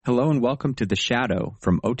Hello and welcome to The Shadow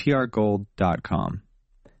from OTRGold.com.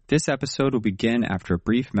 This episode will begin after a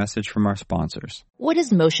brief message from our sponsors. What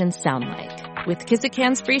does motion sound like? With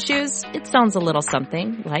Kizikans free shoes, it sounds a little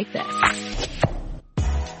something like this.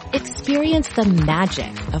 Experience the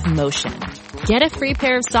magic of motion. Get a free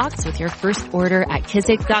pair of socks with your first order at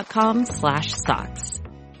kizik.com/socks.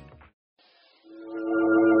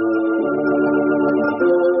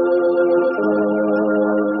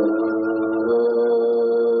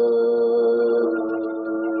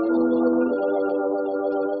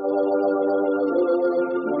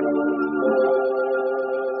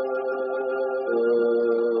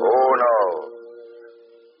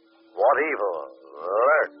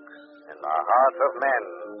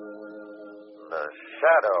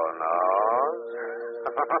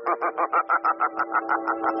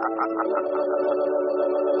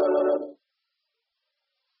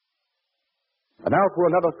 And now for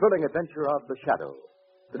another thrilling adventure of The Shadow.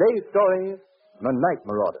 Today's story, The Night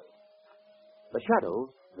Marauders. The Shadow,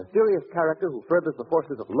 the mysterious character who furthers the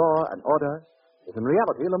forces of law and order, is in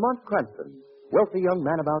reality Lamont Cranston, wealthy young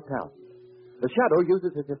man about town. The Shadow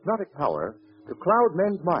uses his hypnotic power to cloud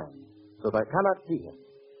men's minds so they cannot see him.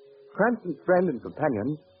 Cranston's friend and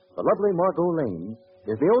companion, the lovely Margot Lane,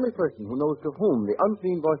 is the only person who knows to whom the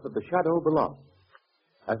unseen voice of the Shadow belongs.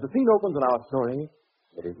 As the scene opens in our story,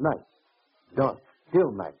 it is night. Dark,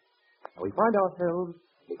 still night. And we find ourselves,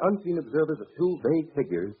 the unseen observers of two vague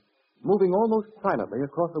figures, moving almost silently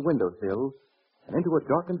across a windowsill and into a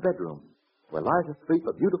darkened bedroom where lies asleep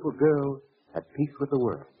a beautiful girl at peace with the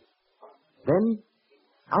world. Then,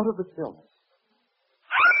 out of the stillness,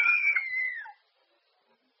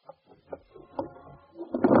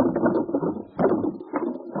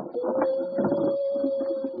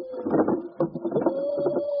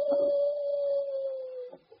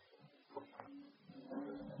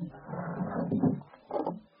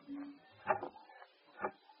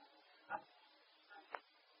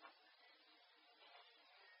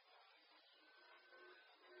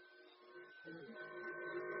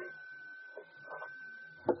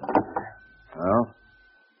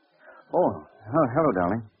 hello,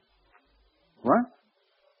 darling. What?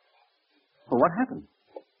 Well, what happened?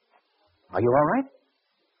 Are you all right?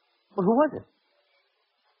 Well, who was it?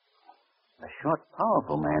 A short,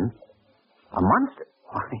 powerful man. A monster.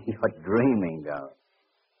 Why, you're dreaming, girl.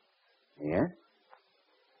 Yes?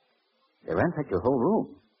 They ransacked your whole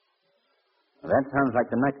room. Well, that sounds like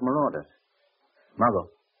the Night Marauders. Margot,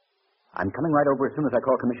 I'm coming right over as soon as I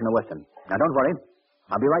call Commissioner Weston. Now, don't worry.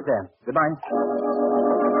 I'll be right there. Goodbye.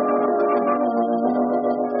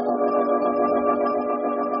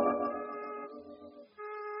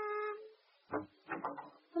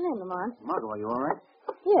 Margot, are you all right?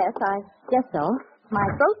 Yes, I guess so. My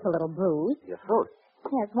throat's a little bruised. Your throat?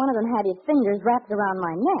 Yes, one of them had his fingers wrapped around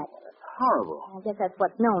my neck. That's horrible. I guess that's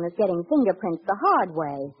what's known as getting fingerprints the hard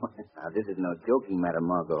way. Now, this is no joking matter,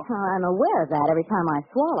 Margot. I'm aware of that every time I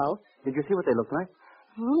swallow. Did you see what they looked like?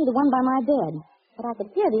 Only the one by my bed. But I could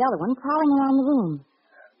hear the other one prowling around the room.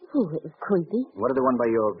 Ooh, it was creepy. What did the one by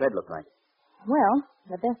your bed look like? Well,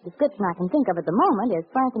 the best description I can think of at the moment is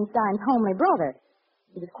Frankenstein's homely brother.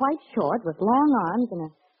 He was quite short, with long arms, and a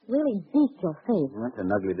really bestial face. That's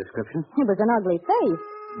an ugly description. It was an ugly face.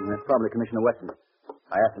 That's probably Commissioner Weston.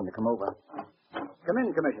 I asked him to come over. Come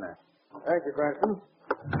in, Commissioner. Thank you, Cranston.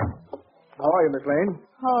 How are you, Miss Lane?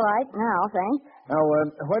 All right, now, thanks. Now,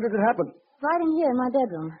 where did it happen? Right in here in my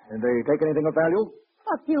bedroom. Did they take anything of value?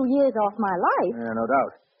 A few years off my life. Yeah, no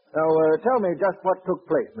doubt. Now, tell me just what took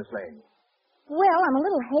place, Miss Lane. Well, I'm a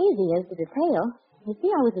little hazy as to detail. You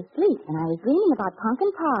see, I was asleep, and I was dreaming about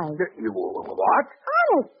pumpkin pies. What?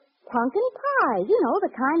 Honest, pumpkin pies. You know,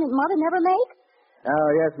 the kind that Mother never makes. Oh,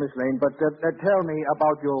 yes, Miss Lane, but tell me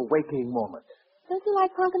about your waking moments. Don't you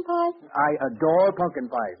like pumpkin pies? I adore pumpkin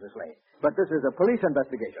pies, Miss Lane. But this is a police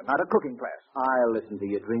investigation, not a cooking class. I'll listen to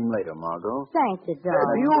your dream later, Margot. Thank you, darling.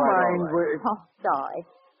 Do you mind... Oh, sorry.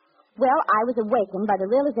 Well, I was awakened by the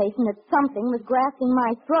realization that something was grasping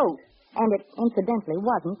my throat. And it, incidentally,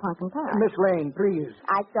 wasn't pumpkin pie. Miss Lane, please.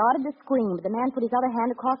 I started to scream, but the man put his other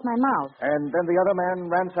hand across my mouth. And then the other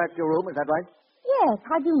man ransacked your room, is that right? Yes,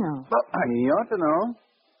 how'd you know? Well, you ought to know.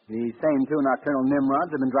 These same two nocturnal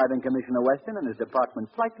Nimrods have been driving Commissioner Weston and his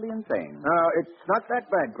department slightly insane. It's not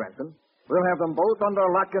that bad, Cranston. We'll have them both under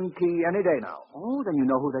lock and key any day now. Oh, then you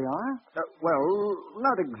know who they are? Well,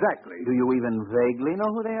 not exactly. Do you even vaguely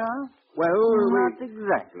know who they are? Well, not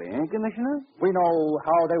exactly, eh, Commissioner? We know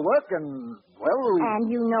how they work and, well...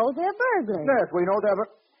 And you know they're burglars. Yes, we know they're...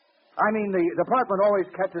 I mean, the department always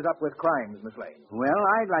catches up with crimes, Miss Lane. Well,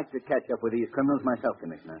 I'd like to catch up with these criminals myself,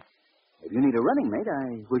 Commissioner. If you need a running mate,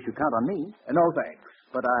 I wish you'd count on me. No, thanks.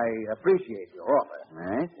 but I appreciate your offer.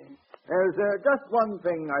 I see. There's just one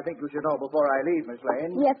thing I think you should know before I leave, Miss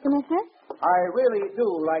Lane. Yes, Commissioner? I really do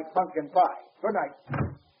like pumpkin pie. Good night.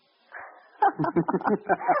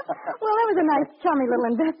 Well, that was a nice, chummy little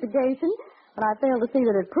investigation, but I fail to see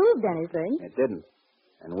that it proved anything. It didn't.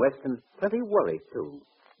 And Weston's pretty worried, too.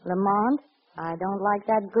 Lamont, I don't like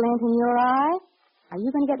that glint in your eye. Are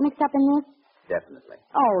you going to get mixed up in this? Definitely.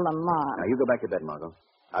 Oh, Lamont. Now, you go back to bed, Margot.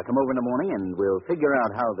 I'll come over in the morning, and we'll figure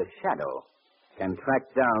out how the Shadow can track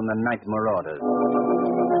down the night marauders.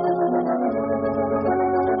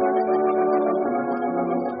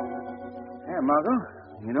 Here, Margot.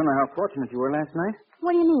 You don't know how fortunate you were last night?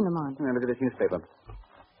 What do you mean, Lamont? Now, look at this newspaper.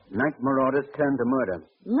 Night marauders turned to murder.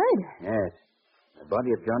 Murder? Yes. The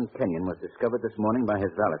body of John Kenyon was discovered this morning by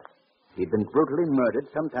his valet. He'd been brutally murdered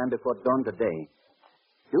sometime before dawn today.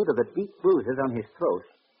 Due to the deep bruises on his throat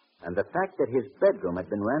and the fact that his bedroom had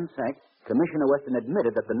been ransacked, Commissioner Weston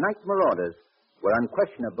admitted that the night marauders were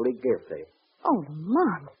unquestionably guilty. Oh,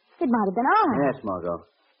 Lamont. It might have been I. Yes, Margot.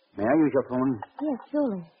 May I use your phone? Yes,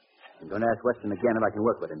 surely. I'm going to ask Weston again if I can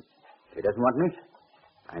work with him. If he doesn't want me,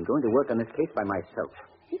 I'm going to work on this case by myself.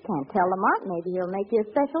 You can't tell Lamont. Maybe he'll make you a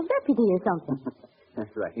special deputy or something.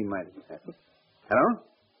 That's right. He might. Hello?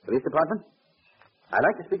 Police Department? I'd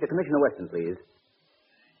like to speak to Commissioner Weston, please.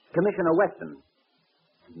 Commissioner Weston.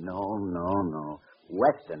 No.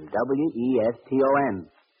 Weston. Weston.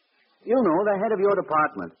 You know, the head of your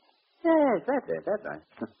department. Yes, that's it. That's right.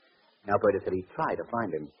 The operator said he'd try to find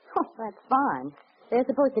him. Oh, that's fine. They're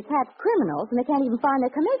supposed to catch criminals, and they can't even find their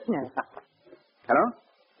commissioner. Hello?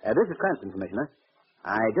 This is Cranston, Commissioner.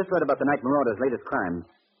 I just read about the night marauders' latest crime,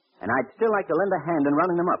 and I'd still like to lend a hand in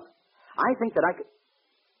rounding them up. I think that I could...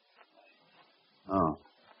 Oh.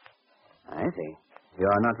 I see.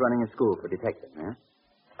 You're not running a school for detectives, eh?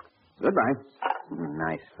 Goodbye.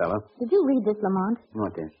 Nice fellow. Did you read this, Lamont?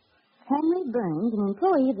 What is? Henry Burns, an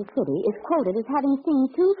employee of the city, is quoted as having seen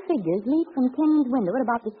two figures leap from Kenyon's window at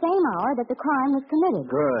about the same hour that the crime was committed.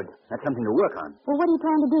 Good. That's something to work on. Well, what do you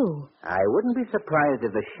plan to do? I wouldn't be surprised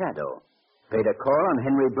if the Shadow paid a call on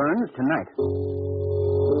Henry Burns tonight.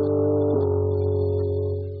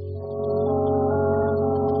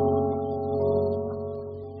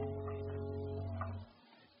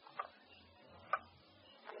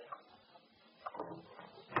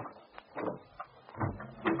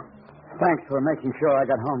 Thanks for making sure I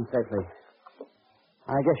got home safely.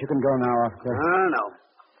 I guess you can go now, officer. No.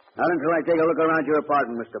 Not until I take a look around your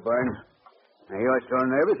apartment, Mr. Burns. Now, you're so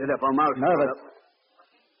nervous that if a mouse... Nervous?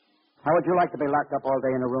 How would you like to be locked up all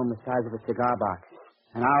day in a room the size of a cigar box?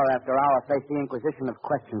 And hour after hour face the inquisition of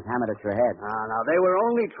questions hammered at your head? No, they were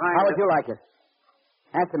only trying How would you like it?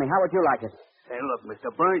 Answer me, how would you like it? Say, look,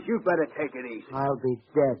 Mr. Burns, you better take it easy. I'll be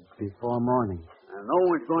dead before morning. No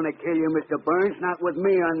one's going to kill you, Mr. Burns, not with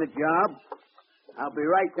me on the job. I'll be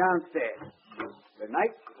right downstairs. Good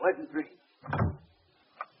night. Pleasant dreams.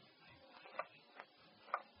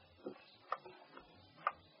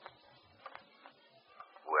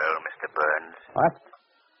 Well, Mr. Burns, What?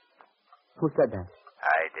 Who said that?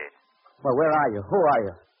 I did. Well, where are you? Who are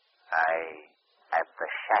you? I am the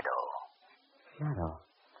Shadow. Shadow.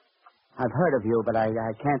 I've heard of you, but I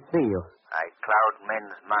can't see you. I cloud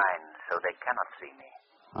men's minds so they cannot see me.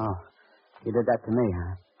 Oh, you did that to me,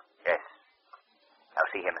 huh? Yes. Now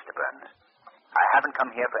see here, Mr. Burns. I haven't come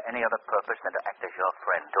here for any other purpose than to act as your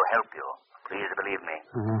friend, to help you. Please believe me.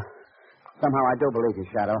 Somehow I do believe you,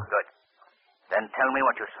 Shadow. Good. Then tell me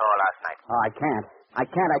what you saw last night. Oh, I can't. I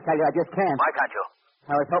tell you, I just can't. Why can't you?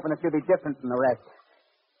 I was hoping that you'd be different from the rest.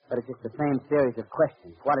 But it's just the same series of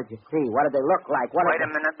questions. What did you see? What did they look like? Wait a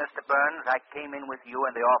minute, Mr. Burns. I came in with you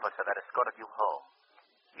and the officer that escorted you home.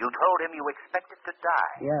 You told him you expected to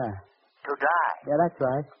die. Yeah. To die? Yeah, that's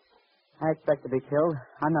right. I expect to be killed.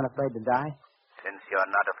 I'm not afraid to die. Since you're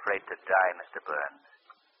not afraid to die, Mr. Burns,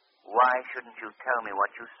 why shouldn't you tell me what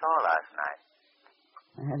you saw last night?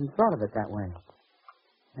 I hadn't thought of it that way.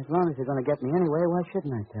 As long as you're going to get me anyway, why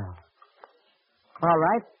shouldn't I tell? All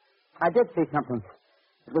right. I did see something.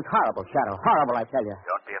 It was horrible, Shadow. Horrible, I tell you.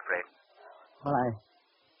 Don't be afraid. Well,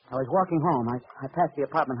 I was walking home. I passed the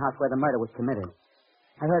apartment house where the murder was committed.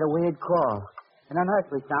 I heard a weird call, an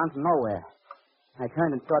unearthly sound from nowhere. I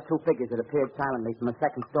turned and saw two figures that appeared silently from a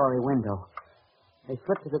second-story window. They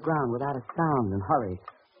slipped to the ground without a sound and hurried,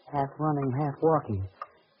 half running, half walking.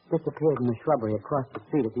 Disappeared in the shrubbery across the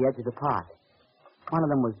street at the edge of the park. One of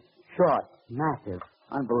them was short, massive,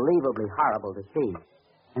 unbelievably horrible to see.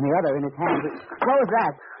 And the other in his hand... What was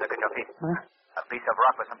that? Look at your feet. Huh? A piece of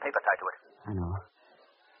rock with some paper tied to it. I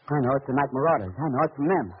know. It's the night marauders. I know. It's from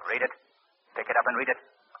them. Read it. Pick it up and read it.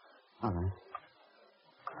 All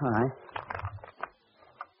right.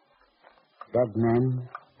 Dead men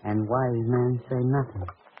and wise men say nothing.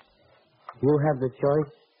 You have the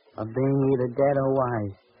choice of being either dead or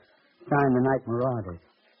wise. Sign the Night Marauders.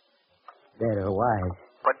 Dead or wise.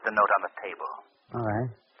 Put the note on the table. All right.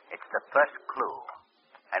 It's the first clue.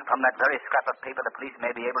 And from that very scrap of paper, the police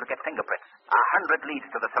may be able to get fingerprints. 100 leads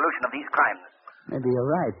to the solution of these crimes. Maybe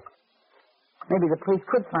you're right. Maybe the police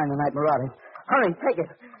could find the Night Marauders. Hurry, take it.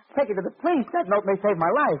 Take it to the police. That note may save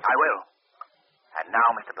my life. I will. And now,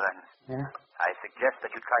 Mr. Burns, Yeah? I suggest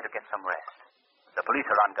that you try to get some rest. The police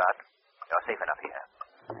are on guard. You're safe enough here.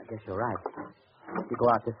 I guess you're right. You go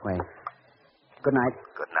out this way. Good night.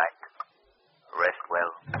 Good night. Rest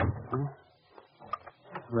well. Huh?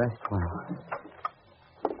 Rest well.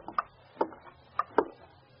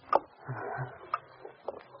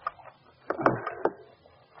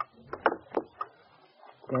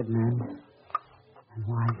 Dead men and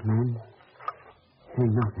wise men say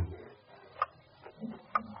nothing.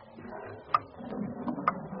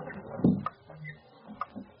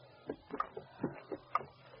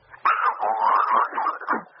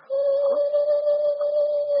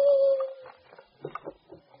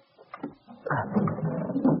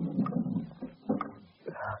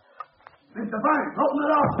 Mr. Burns, open the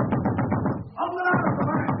door. Open the door, Mr.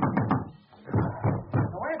 Burns.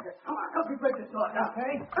 Now, where's it? Come on, help me break this door down,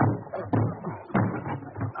 okay?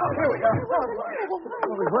 Oh, here we go.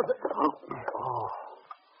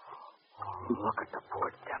 Look at the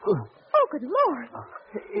poor devil. Oh, good Lord.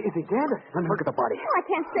 Is he dead? Let me look at the body. Oh, I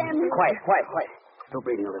can't stand this. Quiet. Still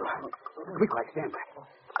breathing a little. Be quiet. Stand back.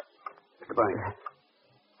 Mr. Burns.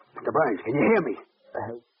 Mr. Burns, can you hear me?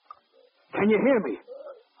 Can you hear me?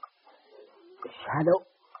 Shadow.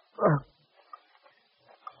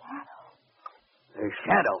 The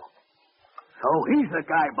Shadow. So he's the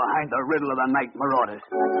guy behind the riddle of the Night Marauders.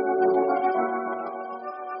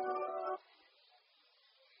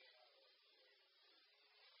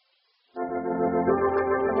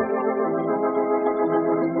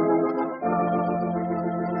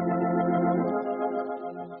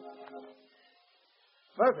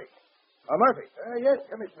 Murphy. Murphy. Yes,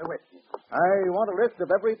 Commissioner Weston. I want a list of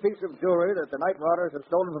every piece of jewelry that the Night Marauders have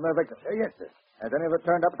stolen from their victims. Yes, sir. Has any of it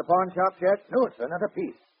turned up at the pawn shops yet? No, sir, not a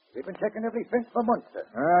piece. We've been checking every fence for months, sir.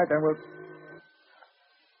 All right, then we'll...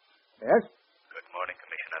 Yes? Good morning,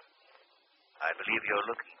 Commissioner. I believe you're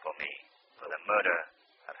looking for me for the murder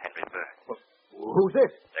of Henry Burns. Who's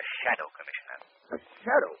this? The Shadow, Commissioner. The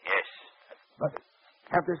Shadow. Yes. Murphy,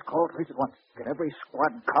 have this call traced at once. Get every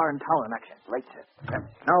squad and car in town in action. Right, sir.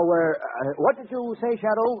 Now, what did you say,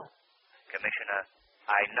 Shadow? Commissioner,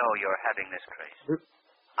 I know you're having this trace.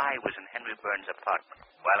 I was in Henry Burns' apartment.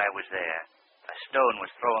 While I was there, a stone was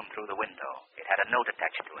thrown through the window. It had a note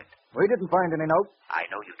attached to it. We didn't find any note. I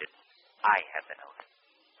know you didn't. I have the note.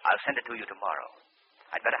 I'll send it to you tomorrow.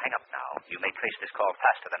 I'd better hang up now. You may trace this call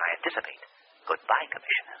faster than I anticipate. Goodbye,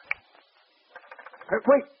 Commissioner.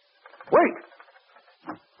 Wait!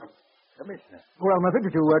 Commissioner. Well, Murphy,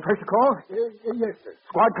 did you trace the call? Yes, sir.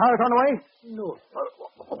 Squad cars on the way? No.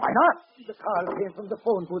 Why not? The car came from the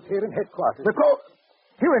phone booth here in headquarters. The call?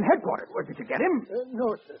 Here in headquarters? Where did you get him?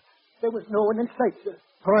 No, sir. There was no one in sight, sir.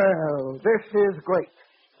 Well, this is great.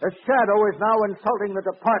 The Shadow is now insulting the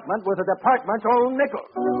department with the department's own nickel.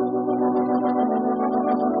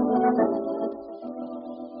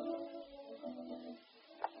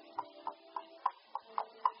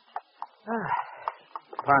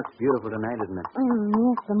 Park's beautiful tonight, isn't it?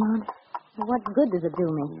 Yes, Lamont. What good does it do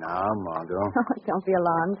me? No, Margot. Don't be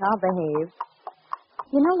alarmed. I'll behave.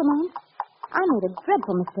 You know, Lamont, I made a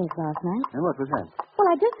dreadful mistake last night. And what was that? Well,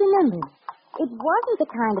 I just remembered. It wasn't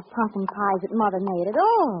the kind of pumpkin pies that Mother made at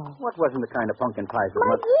all. What wasn't the kind of pumpkin pies that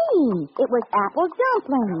My dream. It was apple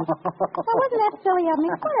dumplings. Now, wasn't that silly of me?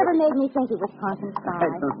 Whatever made me think it was pumpkin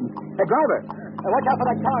pie? Hey, driver, watch out for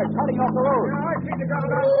that car. It's cutting off the road. I see the gun.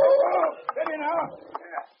 Steady now.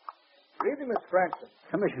 Read him, Miss Franklin.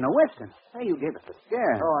 Commissioner Weston. Hey, you gave us a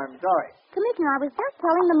scare. Oh, I'm sorry. Commissioner, I was just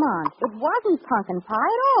telling Lamont. It wasn't pumpkin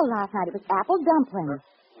pie at all last night. It was apple dumplings.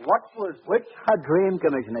 What was which? A dream,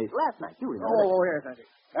 Commissioner. Last night, you remember. Oh, yes, I did.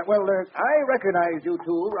 I recognized you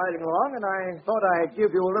two riding along, and I thought I'd give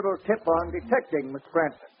you a little tip on detecting Miss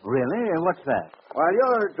Cranston. Really? What's that? While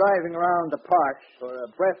you're driving around the park for a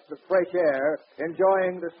breath of fresh air,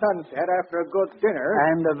 enjoying the sunset after a good dinner...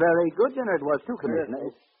 And a very good dinner it was, too, Commissioner.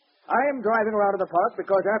 I'm driving around in the park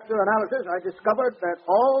because after analysis, I discovered that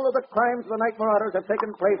all of the crimes of the Night Marauders have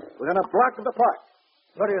taken place within a block of the park.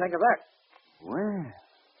 What do you think of that? Well,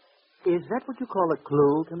 is that what you call a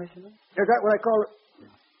clue, Commissioner? Is that what I call it?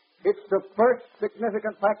 It's the first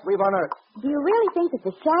significant fact we've unearthed. Do you really think that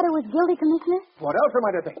the Shadow is guilty, Commissioner? What else am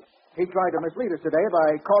I to think? He tried to mislead us today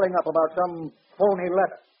by calling up about some phony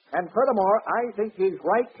letter. And furthermore, I think he's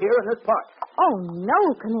right here in this park. Oh, no,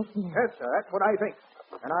 Commissioner. Yes, sir, that's what I think.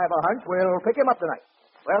 And I have a hunch we'll pick him up tonight.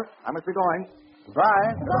 Well, I must be going.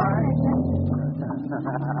 Goodbye. Goodbye.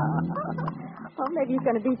 Well, maybe he's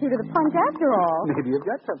going to beat you to the punch after all. Maybe you've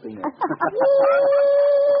got something there.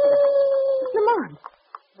 Lamont.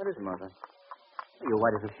 What is it, Martha? You're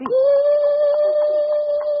white as a sheet.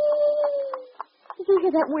 Did you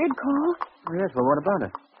hear that weird call? Oh, yes, well, what about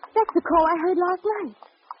it? That's the call I heard last night.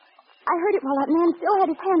 I heard it while that man still had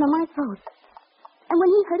his hand on my throat. And when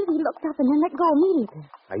he heard it, he looked up and then let go immediately.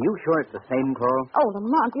 Are you sure it's the same call? Oh,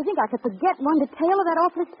 Lamont, do you think I could forget one detail of that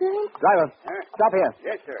awful experience? Driver, stop here.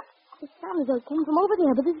 Yes, sir. It sounded as though it came from over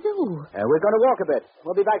there by the zoo. We're going to walk a bit.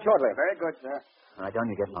 We'll be back shortly. Very good, sir. All right, down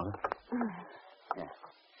you get, Margot.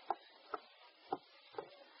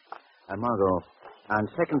 Margot, on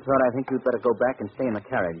second thought, I think you'd better go back and stay in the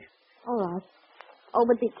carriage. All right. Oh,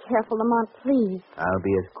 but be careful, Lamont, please. I'll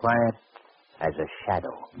be as quiet as a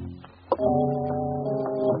shadow.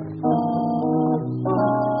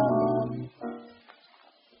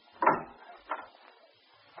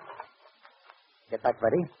 Get back,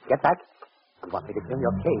 Freddie. Get back. You want me to fill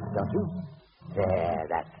your cage, don't you? There,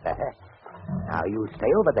 that's better. Now you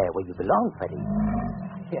stay over there where you belong, Freddie.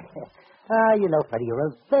 You know, Freddie, you're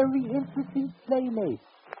a very interesting playmate.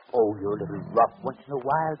 Oh, you're a little rough once in a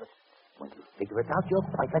while, but when you figure it out, you're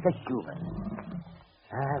quite like a human.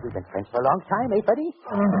 We've been friends for a long time, eh, Freddie?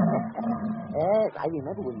 Yes, I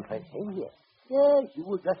remember when you first came here. Yes, you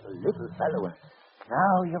were just a little fellow.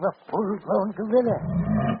 Now you're a full-grown gorilla.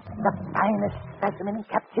 The finest specimen in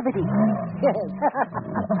captivity. Yes.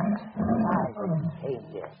 When you came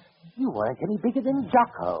here, you weren't any bigger than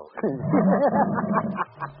Jocko.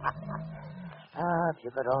 If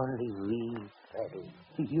you could only read, Freddie,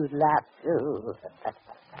 you'd laugh, too.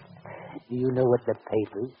 Do you know what the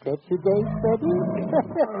papers said today, Freddie?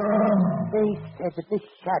 They said that the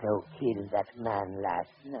shadow killed that man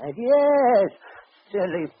last night. Yes.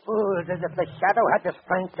 Silly fools, as if the shadow had the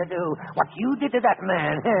strength to do what you did to that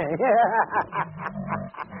man.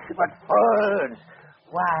 But fools,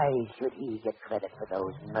 why should he get credit for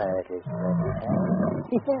those murders, Freddie?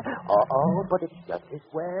 But it's just as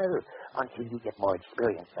well until you get more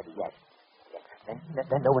experience, Freddie, yes.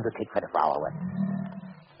 Then no one will take credit for our work.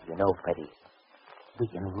 You know, Freddie, we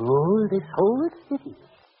can rule this whole city.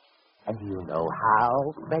 And do you know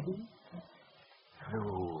how, Freddie?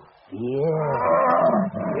 Through fear.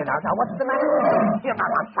 Here, now, what's the matter with you? Here, now,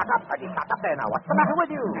 shut up, Freddie. Shut up there now. What's the matter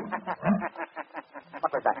with you?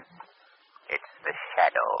 What was that? It's the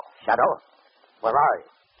shadow. Shadow? Where are you?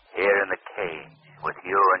 Here in the cage with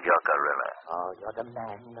you and your gorilla. Oh, you're the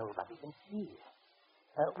man nobody can see.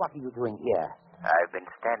 What are you doing here? I've been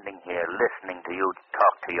standing here listening to you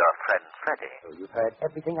talk to your friend Freddie. So you've heard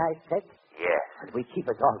everything I said? Yes. And we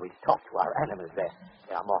keepers always talk to our animals. They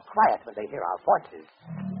are more quiet when they hear our voices.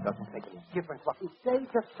 It doesn't make any difference what we say,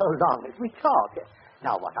 just so long as we talk.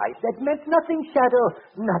 Now, what I said meant nothing, Shadow.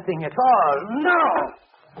 Nothing at all. No!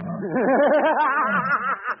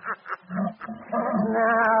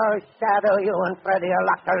 Now, Shadow, you and Freddie are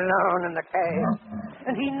locked alone in the cage.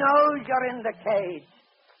 And he knows you're in the cage.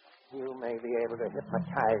 You may be able to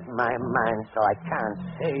hypnotize my mind so I can't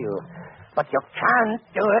see you. But you can't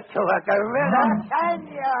do it to a gorilla, can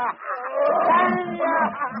you? Can you?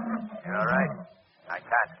 You're right. I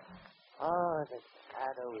can't. Oh, the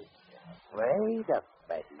shadow is afraid of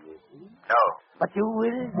Freddie, is he? No. But you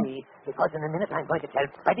will be, because in a minute I'm going to tell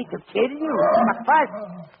Freddie to kill you. But first,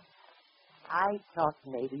 I thought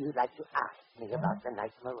maybe you'd like to ask me about the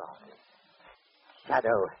Night Marauders.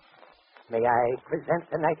 Shadow, may I present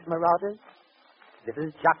the Night Marauders?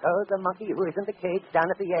 Little Jocko, the monkey who is in the cage down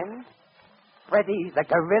at the end. Freddie, the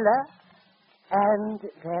gorilla. And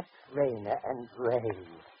their trainer and brave,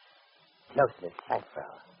 Joseph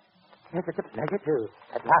Shankrow. Yes, it's a pleasure to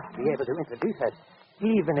at last be able to introduce us,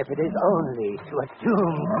 even if it is only to a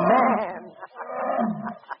doomed man.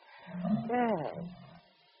 Yes.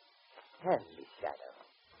 Tell me, Shadow,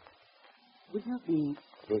 will you be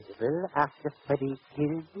visible after Freddie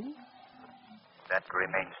kills you? That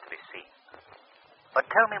remains to be seen. But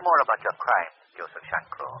tell me more about your crimes, Joseph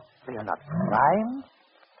Shankrow. They are not crimes.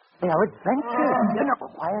 They are adventures. You're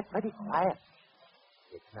quiet, Freddie, quiet.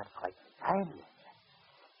 It's not quite the time yet.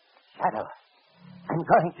 Shadow, I'm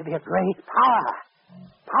going to be a great power.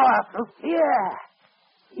 Power through fear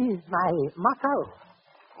is my motto.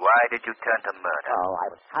 Why did you turn to murder? Oh, I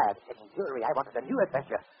was tired of taking jewelry. I wanted a new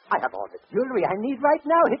adventure. I have all the jewelry I need right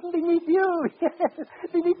now hidden beneath you. Yes,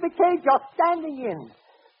 beneath the cage you're standing in.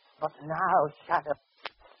 But now, Shadow,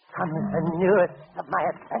 on the newest of my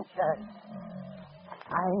adventures.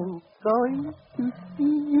 I'm going to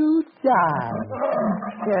see you die.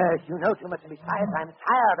 Yes, you know too much besides. I'm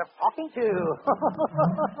tired of talking to you.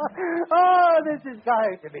 Oh, this is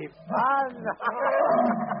going to be fun.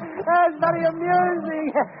 That's very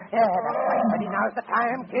amusing. Yeah, that's right, Freddy. Now's the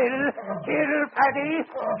time. Kill, Freddy.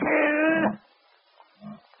 Kill.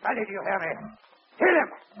 Freddy, do you hear me? Kill him.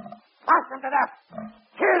 Pass him to death.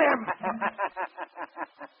 Kill him.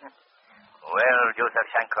 Well, Joseph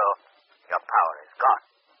Shanko, your power is gone.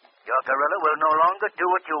 Your gorilla will no longer do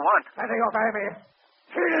what you want. Freddy, obey me.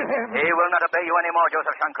 Kill him. He will not obey you anymore,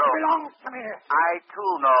 Joseph Shanko. He belongs to me. I,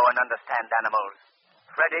 too, know and understand animals.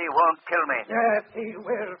 Freddy won't kill me. Yes, he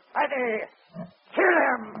will. Freddy, kill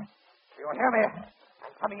him. Do you hear me?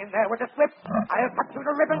 I'm coming in there with a whip. I'll cut you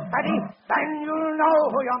to ribbons, Freddy. Then you'll know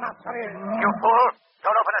who your master is. You fool.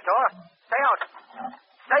 Don't open the door. Stay out.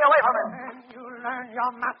 Stay away from him. Then you'll learn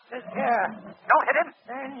your master's here. Don't hit him.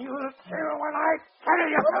 Then you'll kill when I tell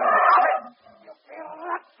you to. Stop it. You feel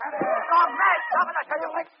that, Freddy? You're mad. Stop it, I tell you.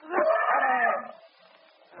 Like this, Freddy.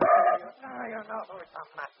 Now you know who's your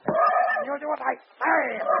master. You'll do what I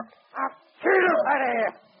say. Now kill,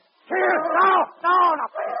 Freddy. Kill. No,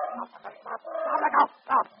 Freddy. No, let go.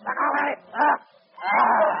 No, let go, Freddy.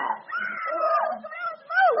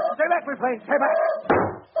 Stay back, McLean. Stay back.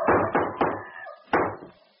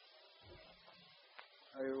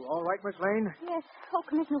 Are you all right, Miss Lane? Yes. Oh,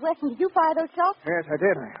 Commissioner Weston, did you fire those shots? Yes, I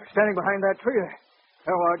did. I was standing behind that tree there.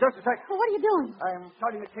 Oh, just a second. Well, what are you doing? I'm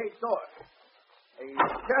starting the cage door. A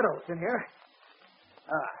shadow's in here.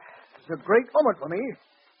 It's a great moment for me.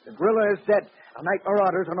 The gorilla is dead. The night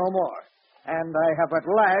marauders are no more. And I have at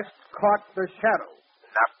last caught the shadow.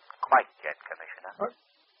 Not quite yet, Commissioner.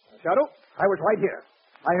 Shadow, I was right here.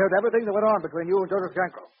 I heard everything that went on between you and Joseph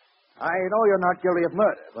Janko. I know you're not guilty of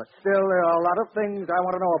murder, but still there are a lot of things I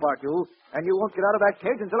want to know about you, and you won't get out of that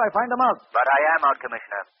cage until I find them out. But I am out,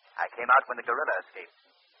 Commissioner. I came out when the gorilla escaped.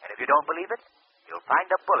 And if you don't believe it, you'll find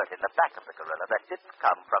a bullet in the back of the gorilla that didn't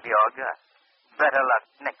come from your gun. Better luck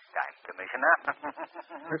next time, Commissioner.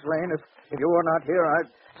 Miss Lane, if you were not here, I'd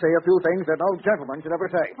say a few things that no gentleman should ever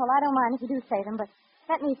say. Well, I don't mind if you do say them, but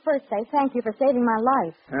let me first say thank you for saving my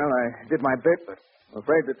life. Well, I did my bit, but I'm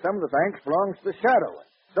afraid that some of the thanks belongs to the shadow.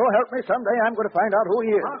 So help me, someday I'm going to find out who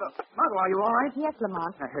he is. Margot, are you all right? Yes,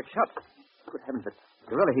 Lamont. I heard shots. Good heavens, but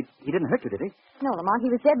gorilla, he didn't hurt you, did he? No, Lamont, he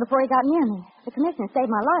was dead before he got near me. The commissioner saved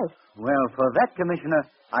my life. Well, for that, Commissioner,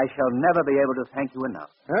 I shall never be able to thank you enough.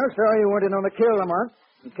 Well, sorry you weren't in on the kill, Lamont,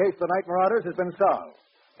 in case the night marauders has been solved.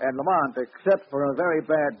 And, Lamont, except for a very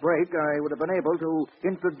bad break, I would have been able to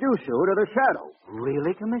introduce you to the shadow.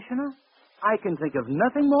 Really, Commissioner? I can think of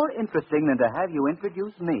nothing more interesting than to have you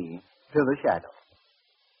introduce me to the shadow.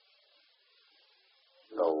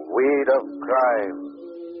 The weed of crime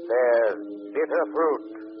bears bitter fruit.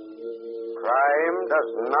 Crime does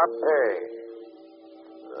not pay.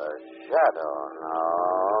 The shadow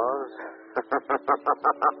knows.